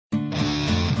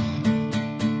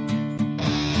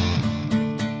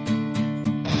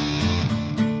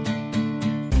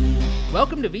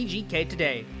Welcome to VGK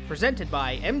Today, presented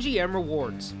by MGM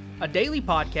Rewards, a daily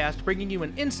podcast bringing you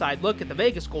an inside look at the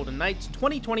Vegas Golden Knights'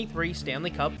 2023 Stanley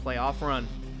Cup playoff run.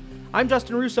 I'm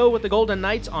Justin Russo with the Golden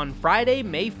Knights on Friday,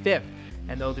 May 5th,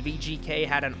 and though the VGK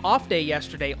had an off day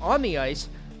yesterday on the ice,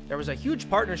 there was a huge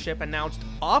partnership announced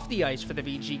off the ice for the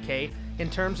VGK in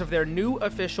terms of their new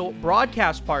official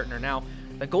broadcast partner. Now,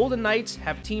 the Golden Knights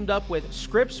have teamed up with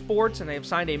Scripps Sports and they have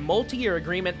signed a multi-year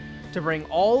agreement to bring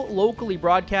all locally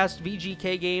broadcast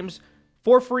VGK games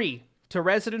for free to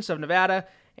residents of Nevada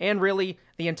and really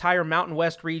the entire Mountain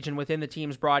West region within the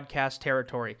team's broadcast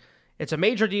territory. It's a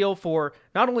major deal for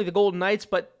not only the Golden Knights,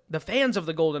 but the fans of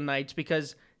the Golden Knights,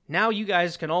 because now you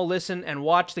guys can all listen and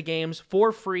watch the games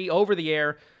for free over the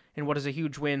air in what is a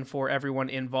huge win for everyone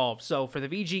involved. So for the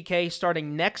VGK,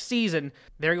 starting next season,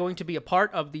 they're going to be a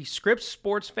part of the Scripps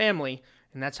Sports family,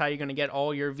 and that's how you're going to get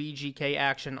all your VGK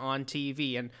action on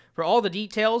TV. And for all the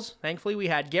details, thankfully we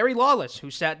had Gary Lawless,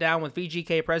 who sat down with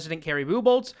VGK President Kerry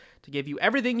Bubolz to give you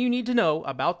everything you need to know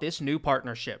about this new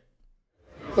partnership.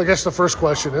 I guess the first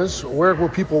question is, where will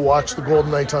people watch the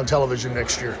Golden Knights on television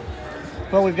next year?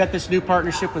 Well, we've got this new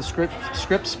partnership with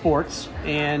Scripps Sports,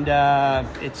 and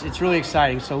it's really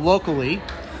exciting. So locally,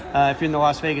 if you're in the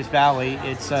Las Vegas Valley,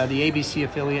 it's the ABC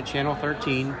affiliate, Channel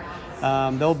 13.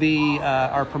 They'll be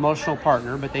our promotional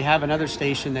partner, but they have another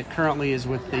station that currently is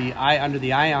with under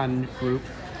the Ion Group.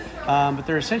 But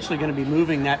they're essentially going to be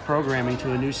moving that programming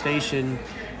to a new station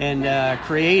and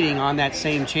creating on that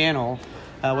same channel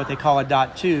what they call a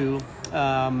 .2,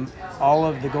 all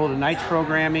of the Golden Knights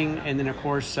programming, and then of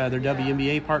course their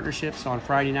WNBA partnerships on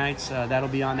Friday nights. That'll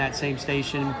be on that same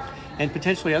station, and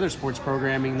potentially other sports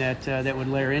programming that would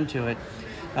layer into it.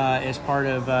 As part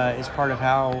of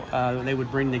how they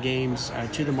would bring the games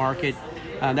to the market.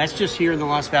 That's just here in the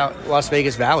Las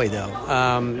Vegas Valley,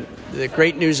 though. The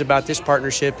great news about this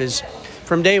partnership is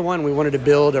from day one we wanted to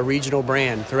build a regional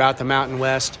brand throughout the Mountain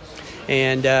West,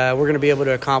 and we're going to be able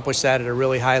to accomplish that at a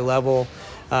really high level.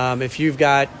 If you've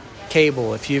got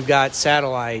cable, if you've got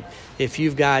satellite, if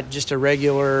you've got just a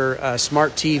regular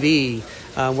smart TV,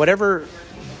 whatever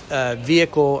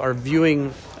vehicle or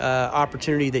viewing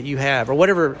opportunity that you have, or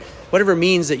whatever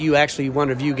means that you actually want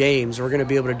to view games, we're going to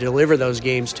be able to deliver those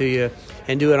games to you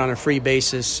and do it on a free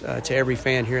basis to every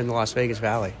fan here in the Las Vegas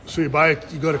Valley. So you go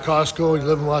to Costco, you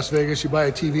live in Las Vegas, you buy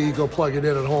a TV, you go plug it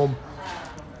in at home,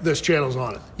 this channel's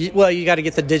on it. Well, you got to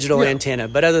get the digital antenna,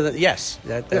 but other than, yes,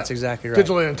 that's exactly right.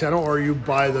 Digital antenna, or you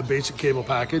buy the basic cable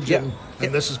package, and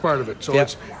this is part of it. So you're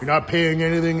not paying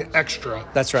anything extra.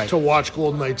 That's right. To watch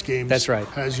Golden Knights games. That's right.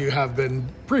 As you have been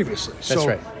previously. That's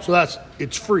right. So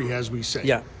it's free, as we say.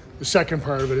 Yeah. The second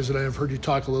part of it is that I have heard you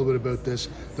talk a little bit about this.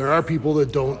 There are people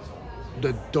that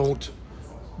don't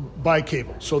buy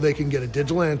cable, so they can get a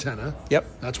digital antenna.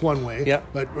 Yep. That's one way. Yep.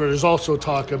 But there's also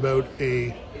talk about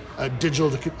a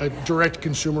direct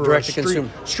consumer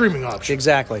streaming option.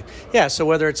 Exactly. Yeah, so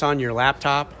whether it's on your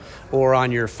laptop or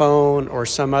on your phone or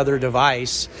some other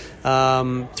device,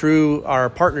 through our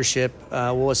partnership,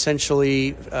 we'll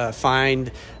essentially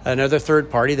find another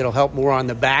third party that'll help more on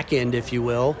the back end, if you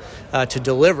will, to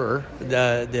deliver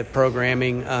the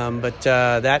programming. But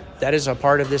that is a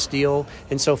part of this deal.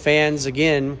 And so fans,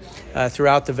 again,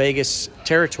 throughout the Vegas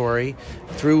territory,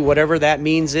 through whatever that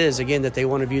means is, again, that they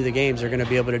want to view the games, they're going to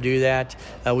be able to do that.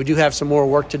 We do have some more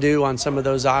work to do on some of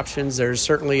those options. There's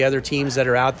certainly other teams that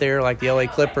are out there, like the LA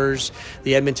Clippers,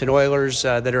 the Edmonton Oilers,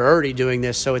 that are already doing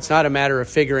this. So it's not a matter of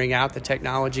figuring out the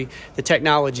technology. The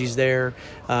technology's there,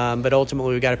 but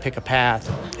ultimately we've got to pick a path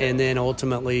and then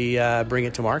ultimately bring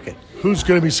it to market. Who's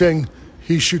going to be saying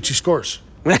he shoots, he scores?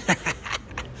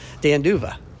 Dan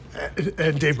Duva.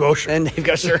 And Dave Gosher. And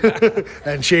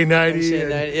Shane Knighty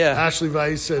and Ashley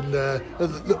Weiss. And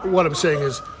what I'm saying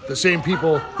is the same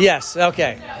people. Yes,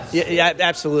 okay. Yeah,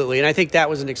 absolutely. And I think that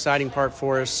was an exciting part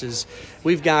for us is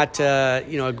we've got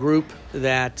a group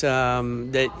that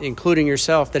including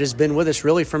yourself, that has been with us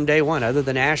really from day one, other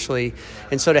than Ashley.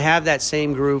 And so to have that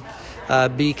same group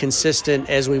be consistent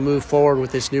as we move forward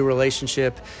with this new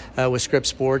relationship with Scripps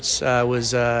Sports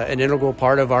was an integral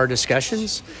part of our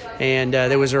discussions, and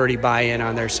there was already buy-in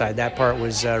on their side. That part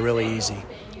was really easy.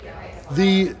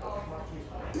 The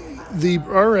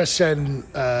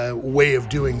RSN way of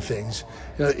doing things,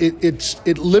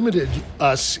 it limited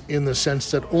us in the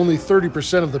sense that only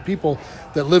 30% of the people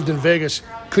that lived in Vegas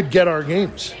could get our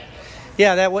games.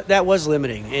 Yeah, that was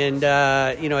limiting, and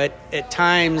at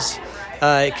times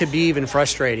it could be even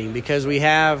frustrating because we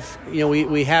have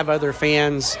other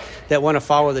fans that want to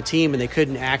follow the team and they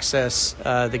couldn't access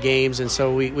the games. And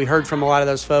so we heard from a lot of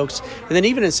those folks. And then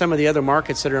even in some of the other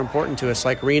markets that are important to us,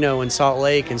 like Reno and Salt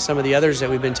Lake and some of the others that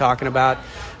we've been talking about,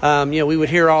 we would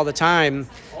hear all the time,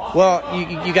 well,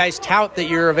 you guys tout that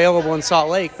you're available in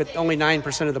Salt Lake, but only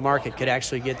 9% of the market could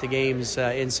actually get the games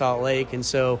in Salt Lake. And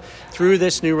so through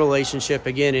this new relationship,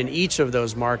 again, in each of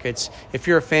those markets, if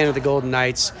you're a fan of the Golden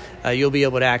Knights, you'll be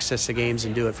able to access the games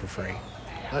and do it for free.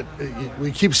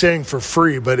 We keep saying for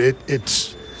free, but it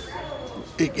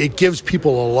gives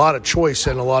people a lot of choice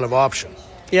and a lot of option.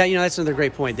 Yeah, that's another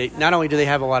great point. Not only do they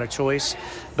have a lot of choice,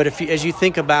 but as you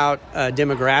think about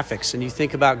demographics and you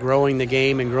think about growing the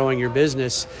game and growing your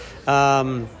business,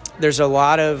 there's a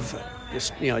lot of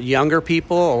younger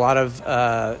people, a lot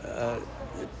of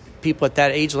people at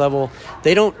that age level.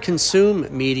 They don't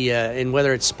consume media, and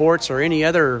whether it's sports or any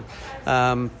other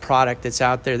product that's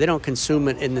out there, they don't consume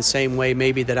it in the same way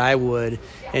maybe that I would.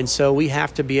 And so we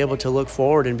have to be able to look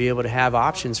forward and be able to have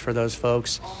options for those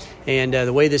folks. And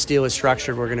the way this deal is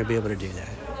structured, we're going to be able to do that.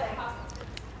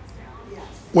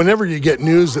 Whenever you get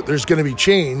news that there's going to be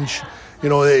change,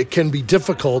 it can be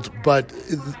difficult, but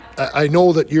I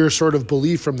know that your sort of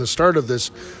belief from the start of this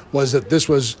was that this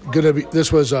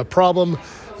was a problem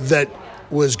that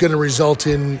was going to result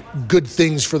in good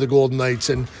things for the Golden Knights.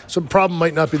 And some problem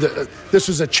might not be that this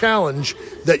was a challenge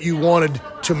that you wanted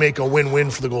to make a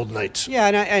win-win for the Golden Knights. Yeah,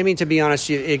 and I mean, to be honest,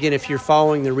 again, if you're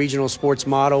following the regional sports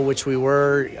model, which we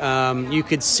were, you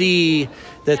could see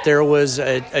that there was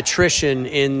attrition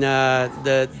in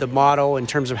the model in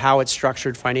terms of how it's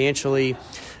structured financially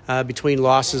between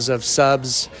losses of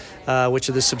subs, which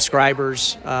are the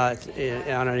subscribers on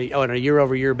a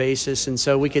year-over-year basis. And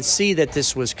so we could see that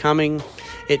this was coming.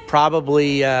 It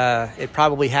probably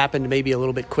happened maybe a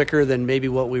little bit quicker than maybe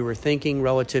what we were thinking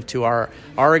relative to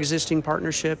our existing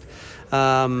partnership.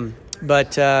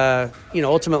 But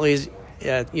ultimately,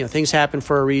 things happen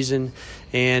for a reason.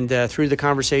 And through the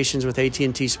conversations with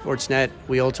AT&T Sportsnet,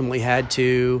 we ultimately had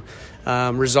to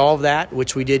resolve that,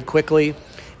 which we did quickly,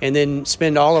 and then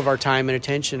spend all of our time and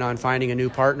attention on finding a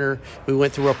new partner. We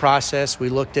went through a process. We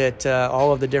looked at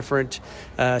all of the different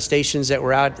stations that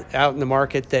were out in the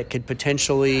market that could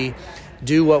potentially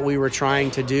do what we were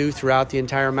trying to do throughout the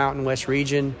entire Mountain West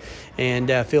region,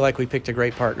 and feel like we picked a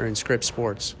great partner in Scripps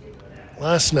Sports.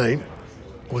 Last night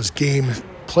was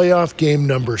playoff game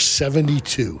number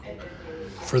 72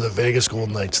 for the Vegas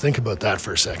Golden Knights. Think about that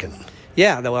for a second.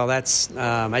 Yeah, well, that's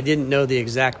I didn't know the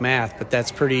exact math, but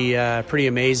that's pretty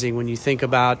amazing when you think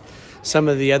about some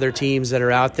of the other teams that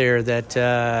are out there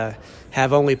that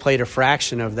have only played a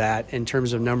fraction of that in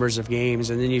terms of numbers of games.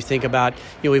 And then you think about,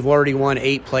 we've already won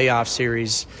 8 playoff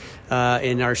series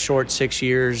in our short 6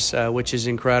 years, which is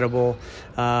incredible.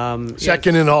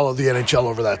 Second in all of the NHL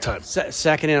over that time.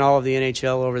 Second in all of the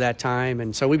NHL over that time.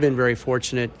 And so we've been very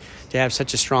fortunate to have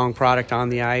such a strong product on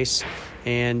the ice.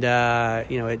 And,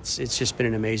 it's just been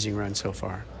an amazing run so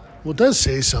far. Well, it does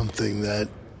say something that,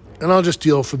 and I'll just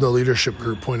deal from the leadership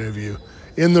group point of view.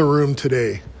 In the room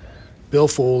today, Bill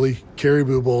Foley, Kerry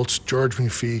Bubolz, George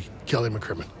McPhee, Kelly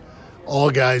McCrimmon. All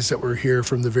guys that were here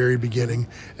from the very beginning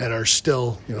and are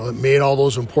still, made all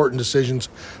those important decisions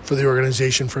for the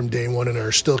organization from day one and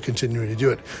are still continuing to do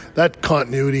it. That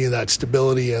continuity and that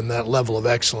stability and that level of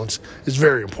excellence is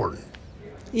very important.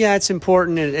 Yeah, it's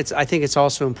important, and I think it's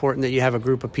also important that you have a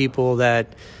group of people that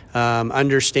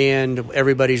understand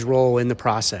everybody's role in the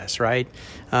process, right?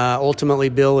 Ultimately,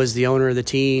 Bill is the owner of the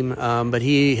team, but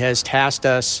he has tasked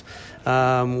us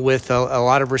with a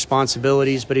lot of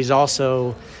responsibilities, but he's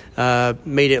also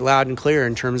made it loud and clear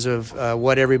in terms of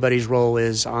what everybody's role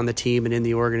is on the team and in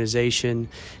the organization.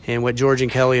 And what George and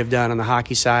Kelly have done on the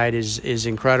hockey side is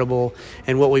incredible.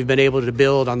 And what we've been able to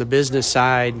build on the business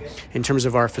side in terms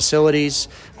of our facilities,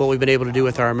 what we've been able to do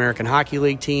with our American Hockey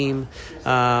League team,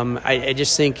 I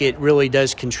just think it really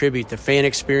does contribute. The fan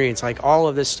experience, like all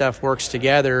of this stuff works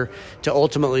together to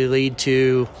ultimately lead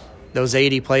to those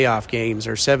 80 playoff games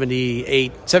or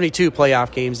 72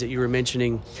 playoff games that you were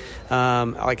mentioning.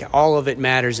 Like all of it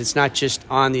matters. It's not just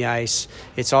on the ice.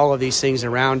 It's all of these things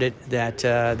around it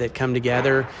that come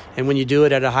together. And when you do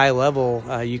it at a high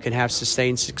level, you can have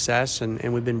sustained success,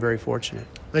 and we've been very fortunate.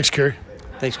 Thanks, Kerry.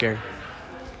 Thanks, Gary.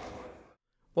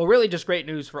 Well, really just great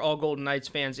news for all Golden Knights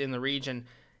fans in the region.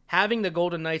 Having the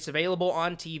Golden Knights available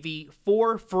on TV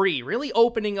for free, really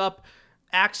opening up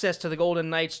access to the Golden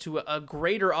Knights to a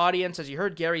greater audience. As you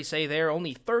heard Gary say there,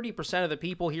 only 30% of the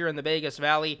people here in the Vegas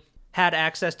Valley had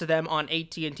access to them on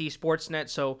AT&T Sportsnet.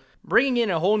 So bringing in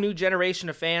a whole new generation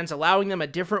of fans, allowing them a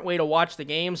different way to watch the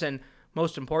games, and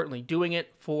most importantly, doing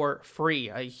it for free.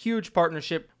 A huge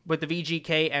partnership with the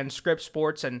VGK and Scripps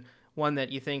Sports, and one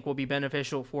that you think will be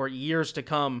beneficial for years to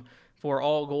come for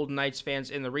all Golden Knights fans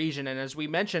in the region. And as we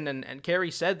mentioned, and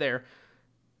Kerry said there,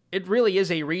 it really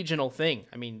is a regional thing.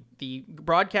 I mean, the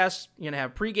broadcasts, you're going to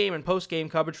have pregame and postgame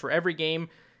coverage for every game,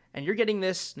 and you're getting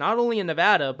this not only in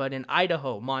Nevada, but in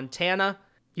Idaho, Montana,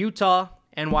 Utah,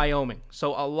 and Wyoming.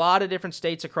 So a lot of different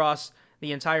states across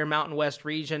the entire Mountain West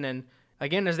region. And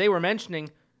again, as they were mentioning,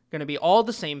 going to be all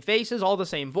the same faces, all the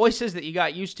same voices that you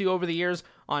got used to over the years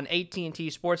on AT&T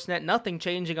Sportsnet. Nothing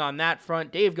changing on that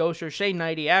front. Dave Gosher, Shane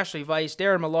Knighty, Ashley Weiss,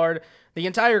 Darren Millard, the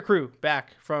entire crew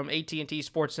back from AT&T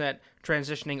Sportsnet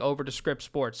transitioning over to Scripps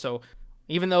Sports. So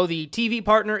even though the TV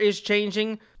partner is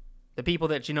changing, the people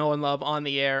that you know and love on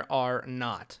the air are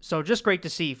not. So just great to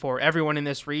see for everyone in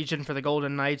this region, for the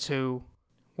Golden Knights who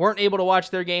weren't able to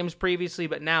watch their games previously,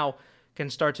 but now can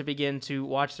start to begin to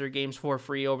watch their games for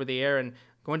free over the air. And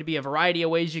going to be a variety of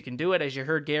ways you can do it, as you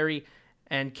heard Gary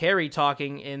and Kerry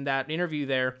talking in that interview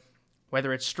there.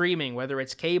 Whether it's streaming, whether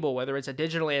it's cable, whether it's a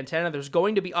digital antenna, there's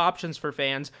going to be options for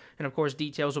fans. And of course,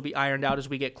 details will be ironed out as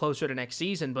we get closer to next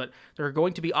season. But there are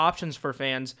going to be options for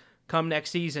fans come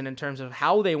next season in terms of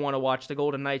how they want to watch the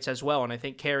Golden Knights as well. And I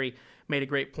think Kerry made a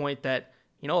great point that,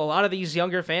 a lot of these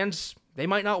younger fans, they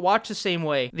might not watch the same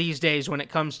way these days when it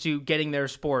comes to getting their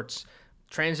sports.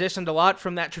 Transitioned a lot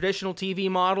from that traditional TV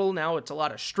model. Now it's a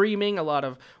lot of streaming, a lot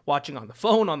of watching on the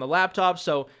phone, on the laptop.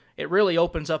 So it really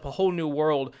opens up a whole new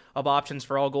world of options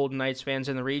for all Golden Knights fans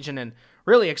in the region, and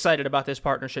really excited about this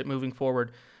partnership moving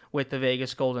forward with the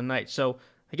Vegas Golden Knights. So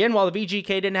again, while the VGK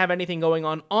didn't have anything going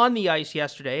on the ice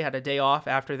yesterday, had a day off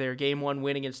after their Game 1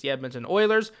 win against the Edmonton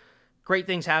Oilers, great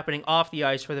things happening off the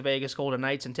ice for the Vegas Golden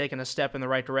Knights and taking a step in the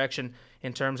right direction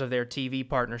in terms of their TV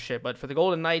partnership. But for the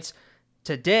Golden Knights,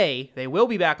 today, they will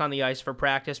be back on the ice for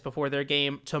practice before their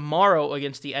game tomorrow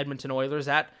against the Edmonton Oilers.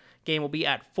 That game will be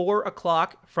at 4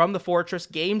 o'clock from the Fortress.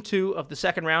 Game 2 of the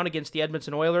second round against the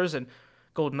Edmonton Oilers, and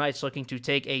Golden Knights looking to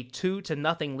take a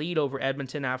 2-0 lead over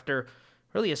Edmonton after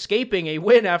really escaping a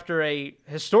win after a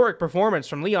historic performance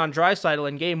from Leon Draisaitl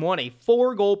in Game 1, a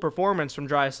 4-goal performance from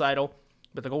Draisaitl.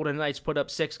 But the Golden Knights put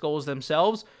up 6 goals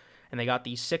themselves, and they got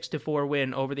the 6-4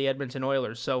 win over the Edmonton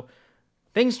Oilers. So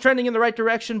things trending in the right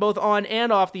direction both on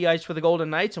and off the ice for the Golden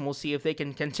Knights, and we'll see if they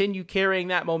can continue carrying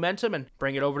that momentum and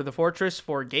bring it over to the Fortress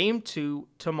for Game 2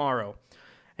 tomorrow.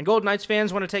 And Golden Knights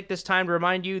fans, want to take this time to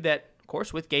remind you that, of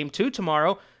course, with Game 2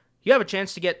 tomorrow, you have a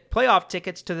chance to get playoff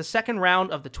tickets to the second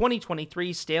round of the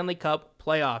 2023 Stanley Cup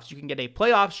playoffs. You can get a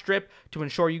playoff strip to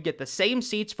ensure you get the same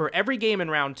seats for every game in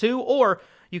round 2, or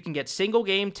you can get single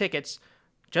game tickets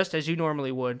just as you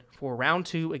normally would for round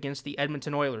 2 against the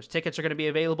Edmonton Oilers. Tickets are going to be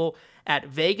available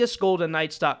at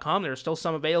VegasGoldenKnights.com. There are still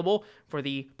some available for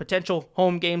the potential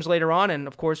home games later on, and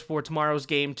of course for tomorrow's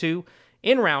Game 2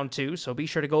 in round 2. So be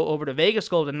sure to go over to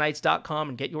VegasGoldenKnights.com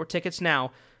and get your tickets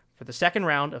now for the second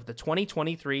round of the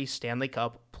 2023 Stanley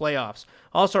Cup playoffs.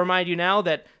 Also remind you now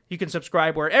that you can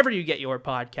subscribe wherever you get your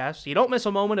podcasts so you don't miss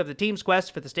a moment of the team's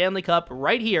quest for the Stanley Cup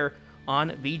right here on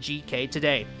VGK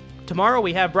Today. Tomorrow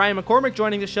we have Brian McCormick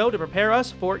joining the show to prepare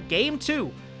us for Game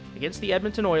 2 against the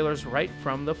Edmonton Oilers right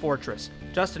from the Fortress.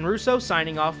 Justin Russo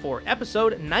signing off for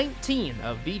episode 19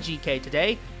 of VGK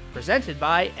Today, presented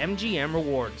by MGM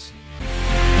Rewards.